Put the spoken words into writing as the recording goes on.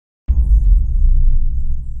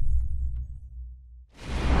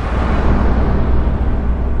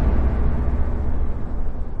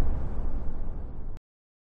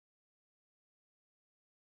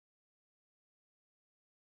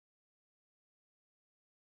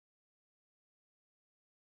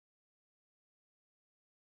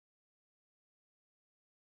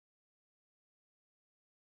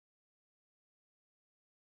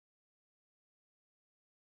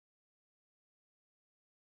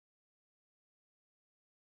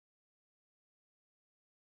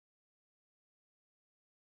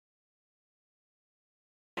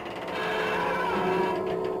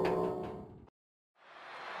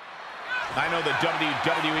I know the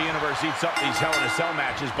WWE Universe eats up these Hell in a Cell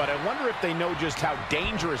matches, but I wonder if they know just how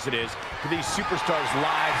dangerous it is for these superstars'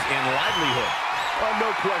 lives and livelihood. Well, no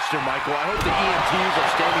question, Michael. I hope the EMTs are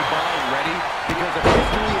standing by and ready, because if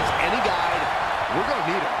history is any guide, we're going to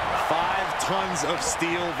need them. 5 tons of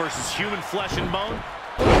steel versus human flesh and bone?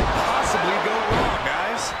 What could possibly go wrong,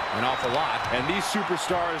 guys? An awful lot. And these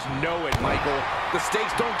superstars know it, Michael. The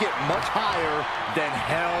stakes don't get much higher than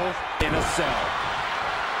Hell in a Cell.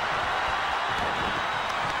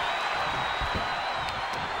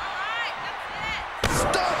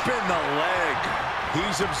 Stop in the leg.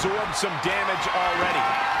 He's absorbed some damage already.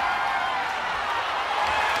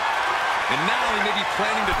 And now he may be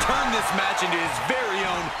planning to turn this match into his very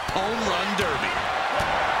own home run derby.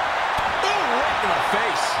 Ooh, right in the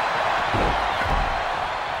face.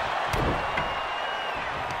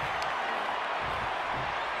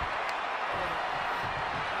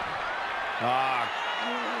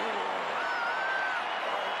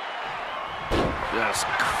 Just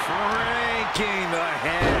cranking the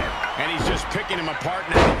head. And he's just picking him apart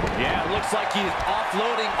now. Yeah, it looks like he's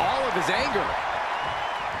offloading all of his anger.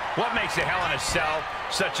 What makes a Hell in a Cell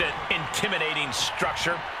such an intimidating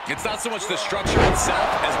structure? It's not so much the structure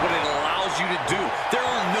itself as what it allows you to do. There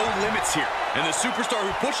are no limits here, and the superstar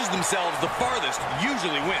who pushes themselves the farthest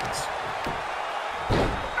usually wins.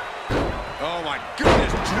 Oh my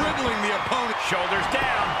goodness, dribbling the opponent. Shoulders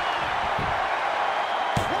down.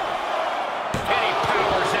 And he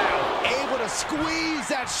powers out. Able to squeeze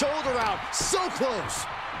that shoulder out. So close.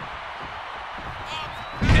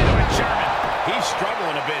 Into a German. He's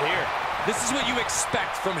struggling a bit here. This is what you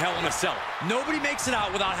expect from Hell in a Cell. Nobody makes it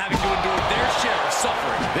out without having to endure their share of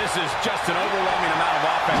suffering. This is just an overwhelming amount of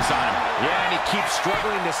offense on him. Yeah, and he keeps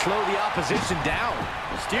struggling to slow the opposition down.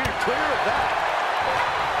 Steer clear of that.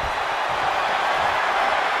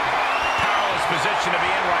 Powerless position to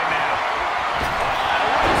be in right now.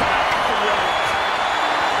 Oh,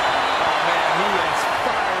 man, he is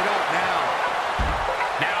fired up now.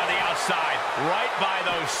 Now on the outside, right by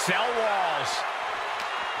those cell walls.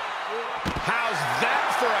 How's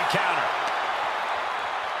that for a counter?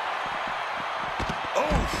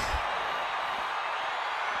 Oh!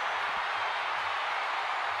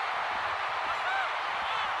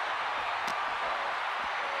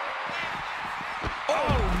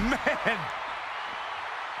 Oh, man!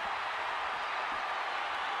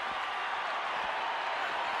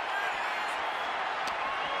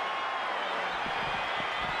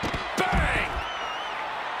 Bang!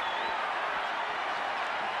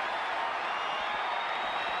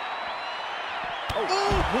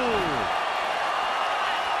 Ooh.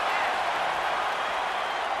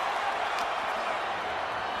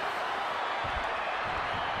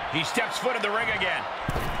 He steps foot in the ring again.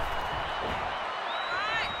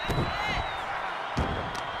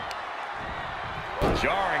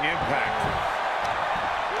 Jarring impact.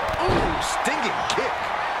 Ooh, stinging kick.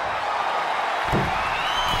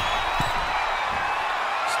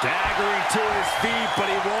 Staggering to his feet, but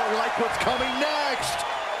he won't like what's coming next.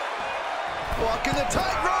 Walking the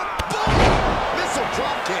tightrope. Boom! Missile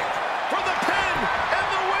drop kick. For the pin and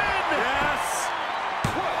the win! Yes!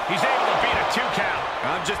 He's able to beat a 2 count.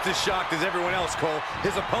 I'm just as shocked as everyone else, Cole,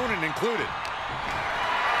 his opponent included.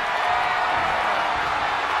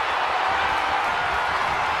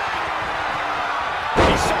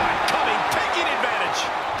 He saw it coming, taking advantage.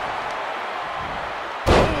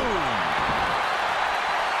 Boom!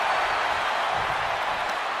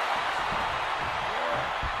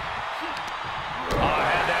 Oh, I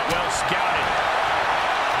had that well scouted.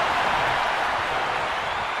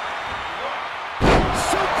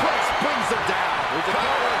 Suplex brings him down. Here's a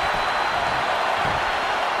cover.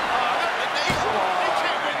 They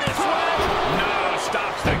can't win this one. No,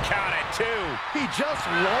 stops the count at 2. He just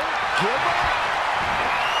won't give up.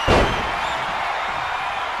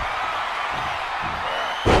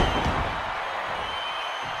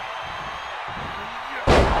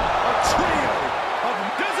 A trio of...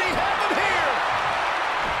 Does he have him here?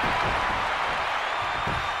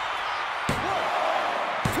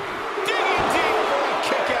 Digging deep for a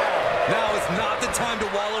kick out. Now is not the time to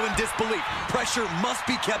wallow in disbelief. Pressure must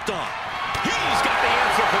be kept on. He's got the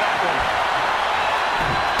answer for that one.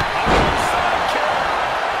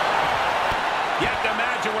 You have to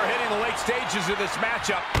imagine we're hitting the late stages of this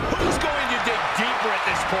matchup. Who's going to dig deeper at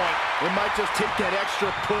this point? It might just take that extra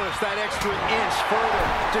push, that extra inch further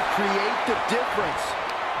to create the difference.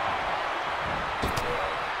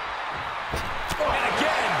 And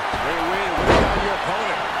again. Great way to wear down your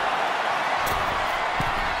opponent.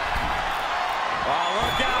 Oh,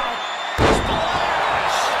 look out.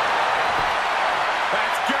 Splash.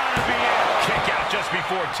 That's got to be it. Kick out just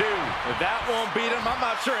before 2. 2. If that won't beat him, I'm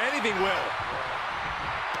not sure anything will.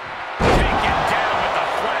 Taken down with the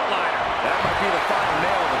flatliner. That might be the final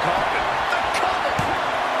nail in the coffin. The cover!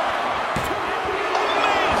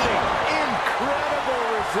 Amazing! Incredible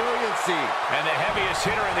resiliency. And the heaviest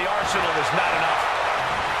hitter in the arsenal was not enough.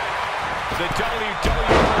 The WWE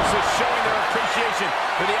Universe is showing their appreciation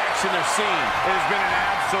for the action they're seeing. It has been an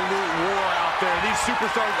absolute war out there. These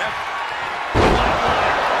superstars have...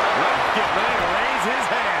 Let's get ready to raise his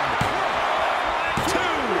hand. 2.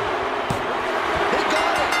 He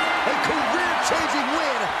got it. A career-changing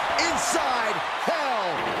win inside Hell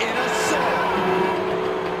in a Cell.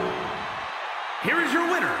 Here is your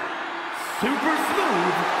winner, Super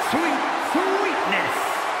Smooth Sweetness.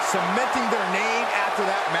 Cementing their name after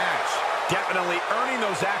that match. Definitely earning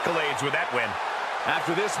those accolades with that win.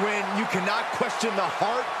 After this win, you cannot question the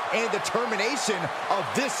heart and determination of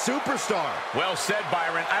this superstar. Well said,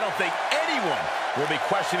 Byron. I don't think anyone will be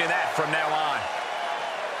questioning that from now on.